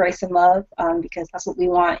people grace and love because that's what we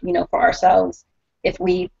want, for ourselves if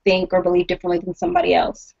we think or believe differently than somebody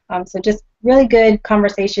else. So just really good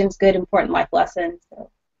conversations, good, important life lessons.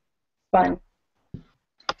 So fun.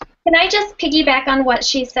 Can I just piggyback on what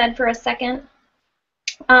she said for a second?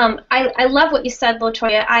 I love what you said,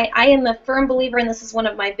 LaToya. I am a firm believer, and this is one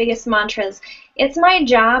of my biggest mantras. It's my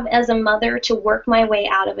job as a mother to work my way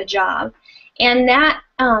out of a job. And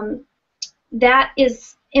that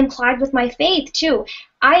is implied with my faith, too.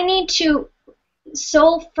 I need to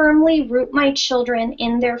so firmly root my children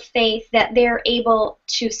in their faith that they're able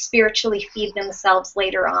to spiritually feed themselves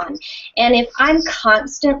later on. And if I'm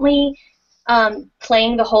constantly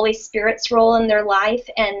playing the Holy Spirit's role in their life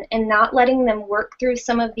and not letting them work through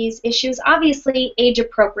some of these issues, obviously age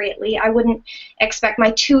appropriately. I wouldn't expect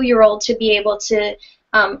my 2-year-old to be able to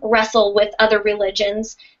wrestle with other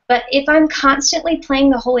religions. But if I'm constantly playing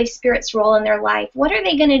the Holy Spirit's role in their life, what are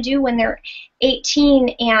they going to do when they're 18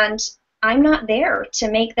 and I'm not there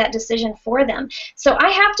to make that decision for them? So I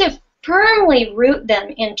have to firmly root them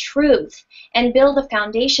in truth and build a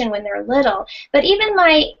foundation when they're little. But even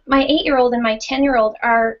my 8-year-old and my 10-year-old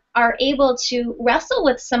are able to wrestle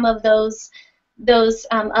with some of those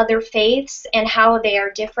other faiths and how they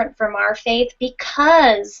are different from our faith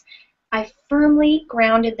because I firmly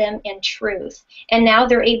grounded them in truth. And now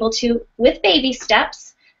they're able to, with baby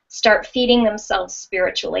steps, start feeding themselves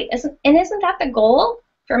spiritually. Isn't that the goal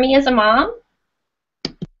for me as a mom?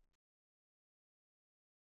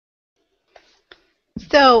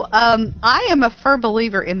 So I am a firm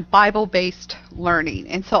believer in Bible-based learning,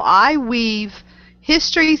 and so I weave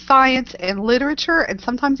history, science, and literature, and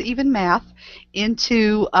sometimes even math,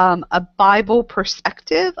 into a Bible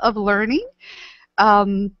perspective of learning.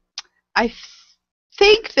 I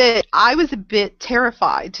think that I was a bit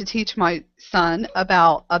terrified to teach my son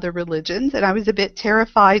about other religions, and I was a bit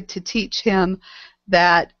terrified to teach him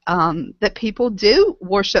that that people do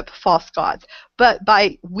worship false gods. But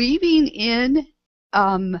by weaving in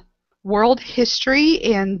world history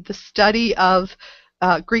and the study of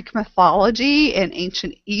Greek mythology and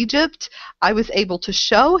ancient Egypt, I was able to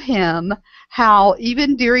show him how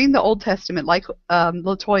even during the Old Testament, like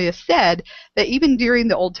Latoya said, that even during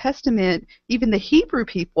the Old Testament, even the Hebrew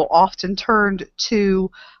people often turned to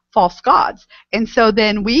false gods. And so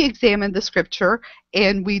then we examined the scripture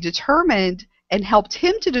and we determined and helped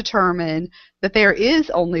him to determine that there is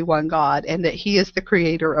only one God and that he is the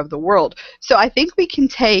creator of the world. So I think we can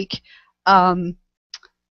take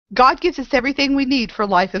God gives us everything we need for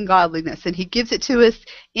life and godliness, and he gives it to us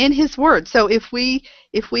in his word. So if we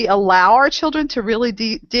allow our children to really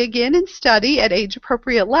dig in and study at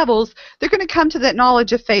age-appropriate levels, they're going to come to that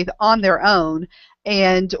knowledge of faith on their own,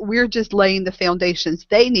 and we're just laying the foundations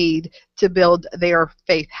they need to build their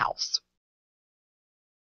faith house.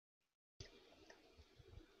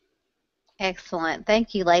 Excellent.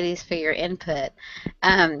 Thank you, ladies, for your input.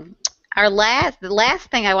 The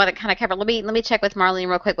last thing I want to kind of cover. Let me check with Marlene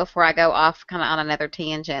real quick before I go off kind of on another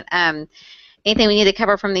tangent. Anything we need to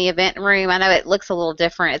cover from the event room? I know it looks a little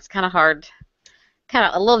different. It's kind of hard,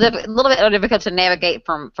 a little bit difficult to navigate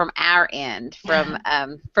from our end. From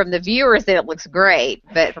the viewers, it looks great,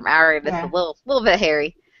 but from our end, it's a little bit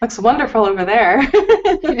hairy. Looks wonderful over there.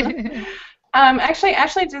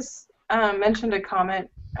 Ashley just mentioned a comment,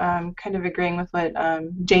 kind of agreeing with what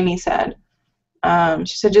Jamie said.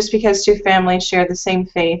 She said just because two families share the same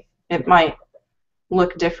faith, it might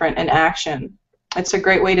look different in action. It's a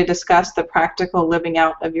great way to discuss the practical living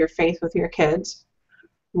out of your faith with your kids,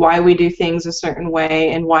 why we do things a certain way,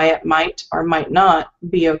 and why it might or might not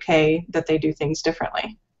be okay that they do things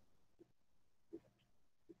differently.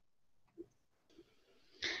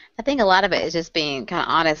 I think a lot of it is just being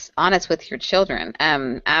kind of honest with your children.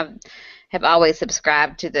 I have always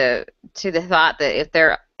subscribed to the thought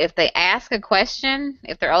that if they ask a question,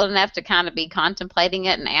 if they're old enough to kind of be contemplating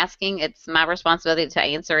it and asking, it's my responsibility to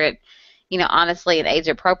answer it, honestly and age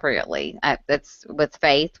appropriately. That's with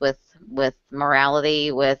faith, with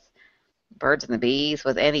morality, with birds and the bees,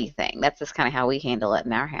 with anything. That's just kind of how we handle it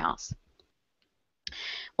in our house.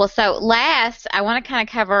 Well, so last, I want to kind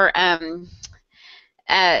of cover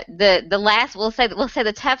the last. We'll say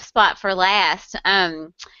the tough spot for last.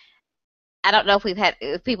 I don't know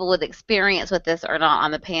if people with experience with this or not on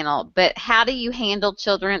the panel, but how do you handle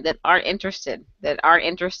children that aren't interested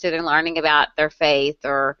in learning about their faith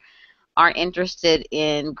or aren't interested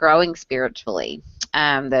in growing spiritually?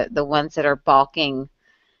 The ones that are balking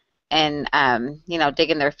and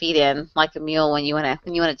digging their feet in like a mule when you want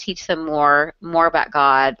to teach them more about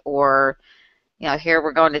God, or here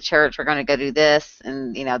we're going to church, we're going to go do this,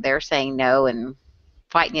 and they're saying no and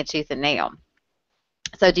fighting you tooth and nail.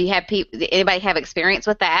 So do you have anybody have experience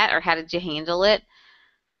with that, or how did you handle it?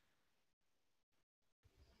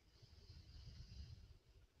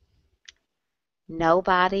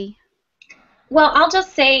 Nobody? Well, I'll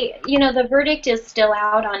just say, the verdict is still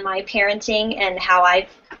out on my parenting and how I've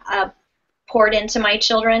poured into my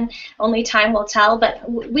children. Only time will tell.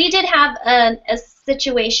 But we did have a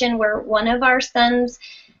situation where one of our sons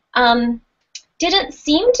didn't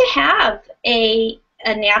seem to have a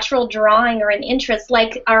natural drawing or an interest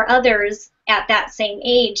like our others at that same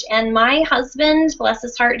age. And my husband, bless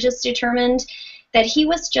his heart, just determined that he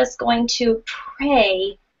was just going to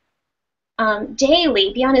pray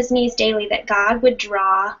daily, be on his knees daily, that God would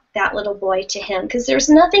draw that little boy to him, because there's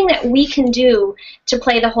nothing that we can do to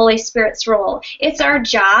play the Holy Spirit's role. It's our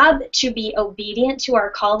job to be obedient to our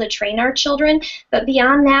call to train our children, but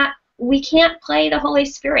beyond that, we can't play the Holy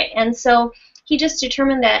Spirit. And so he just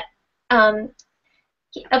determined that,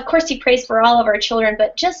 of course, he prays for all of our children,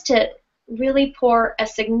 but just to really pour a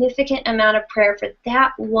significant amount of prayer for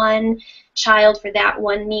that one child, for that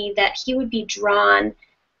one need, that he would be drawn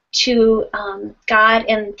to God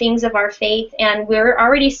and things of our faith, and we're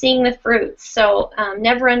already seeing the fruits. So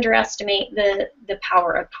never underestimate the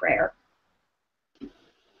power of prayer.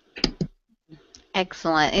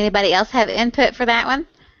 Excellent. Anybody else have input for that one?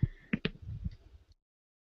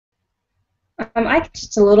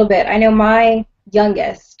 Just a little bit. I know my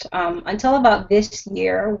youngest, until about this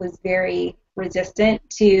year, was very resistant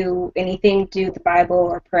to anything to do with the Bible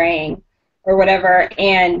or praying or whatever,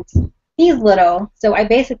 and he's little, so I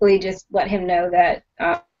basically just let him know that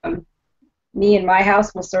me and my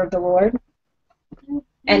house will serve the Lord.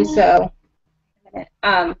 And so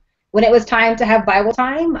when it was time to have Bible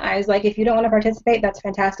time, I was like, if you don't want to participate, that's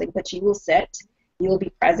fantastic, but you will sit, you will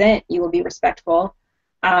be present, you will be respectful.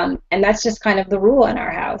 And that's just kind of the rule in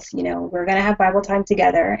our house. We're going to have Bible time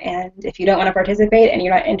together, and if you don't want to participate and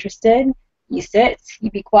you're not interested, you sit,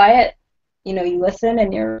 you be quiet, you know, you listen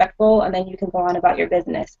and you're respectful, and then you can go on about your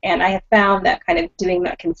business. And I have found that kind of doing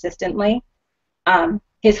that consistently,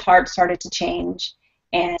 his heart started to change,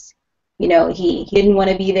 and you know, he didn't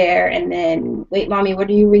want to be there, and then, wait, mommy, what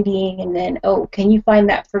are you reading? And then, oh, can you find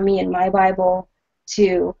that for me in my Bible?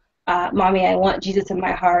 To, mommy, I want Jesus in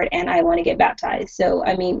my heart, and I want to get baptized. So,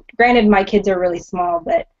 I mean, granted, my kids are really small,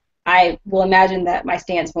 but I will imagine that my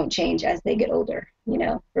stance won't change as they get older. You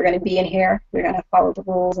know, we're going to be in here, we're going to follow the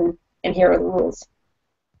rules, and here are the rules.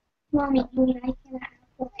 Mommy, can we like an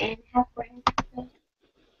apple and have bread?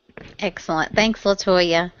 Excellent. Thanks,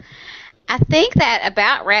 Latoya. I think that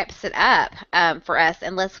about wraps it up for us,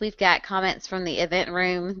 unless we've got comments from the event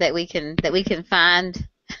room that we can find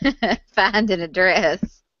find and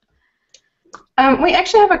address. We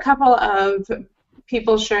actually have a couple of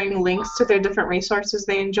people sharing links to their different resources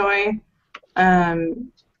they enjoy.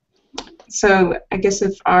 So I guess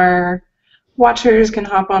if our watchers can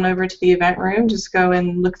hop on over to the event room, just go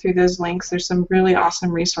and look through those links. There's some really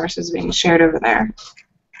awesome resources being shared over there.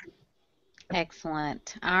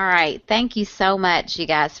 Excellent. All right. Thank you so much, you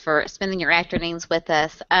guys, for spending your afternoons with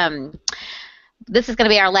us. This is going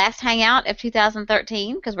to be our last hangout of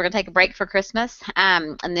 2013 because we're going to take a break for Christmas.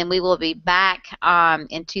 And then we will be back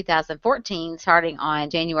in 2014 starting on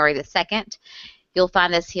January the 2nd. You'll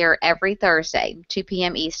find us here every Thursday, 2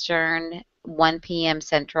 p.m. Eastern, 1 p.m.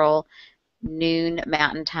 Central, noon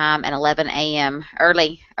Mountain Time, and 11 a.m.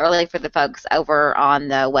 early for the folks over on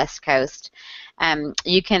the West Coast.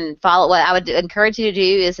 You can follow. What I would encourage you to do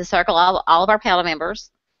is to circle all of our panel members,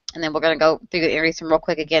 and then we're going to go through the interviews real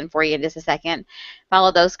quick again for you in just a second.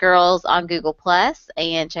 Follow those girls on Google Plus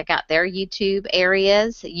and check out their YouTube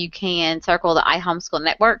areas. You can circle the iHomeschool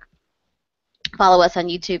Network. Follow us on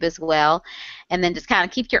YouTube as well, and then just kind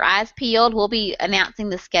of keep your eyes peeled. We'll be announcing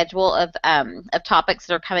the schedule of topics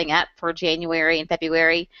that are coming up for January and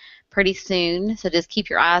February pretty soon, so just keep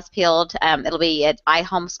your eyes peeled. It'll be at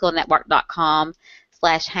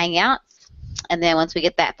ihomeschoolnetwork.com/hangouts, and then once we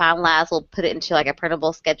get that finalized, we'll put it into like a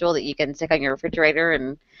printable schedule that you can stick on your refrigerator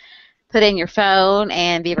and put in your phone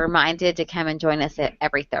and be reminded to come and join us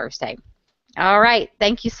every Thursday. All right,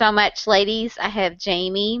 thank you so much, ladies. I have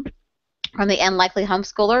Jamie from the Unlikely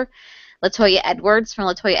Homeschooler, Latoya Edwards from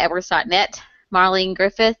LatoyaEdwards.net. Marlene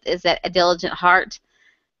Griffith is at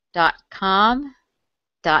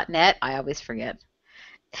adiligentheart.com.net. I always forget.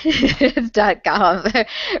 .com.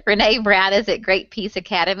 Renee Brown is at Great Peace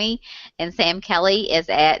Academy, and Sam Kelly is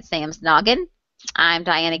at Sam's Noggin. I'm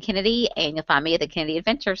Diana Kennedy, and you'll find me at the Kennedy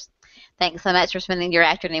Adventures. Thanks so much for spending your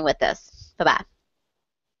afternoon with us. Bye-bye.